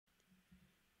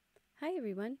Hi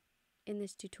everyone! In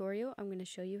this tutorial I'm going to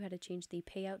show you how to change the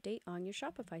payout date on your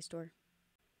Shopify store.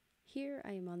 Here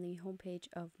I am on the homepage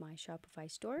of my Shopify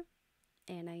store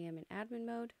and I am in admin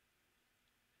mode.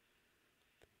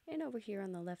 And over here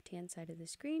on the left hand side of the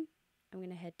screen I'm going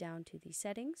to head down to the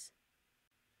settings,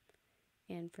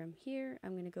 and from here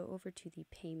I'm going to go over to the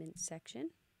payments section,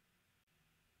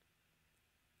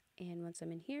 and once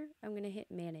I'm in here I'm going to hit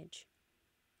manage.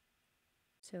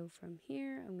 So from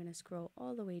here I'm going to scroll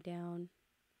all the way down,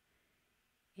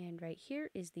 and right here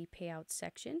is the payout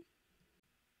section.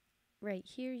 Right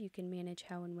here you can manage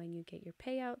how and when you get your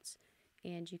payouts,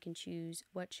 and you can choose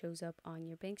what shows up on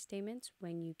your bank statements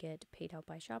when you get paid out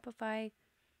by Shopify.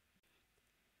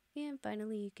 And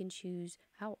finally you can choose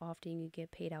how often you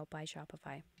get paid out by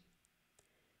Shopify.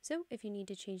 So if you need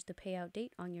to change the payout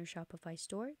date on your Shopify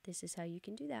store, this is how you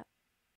can do that.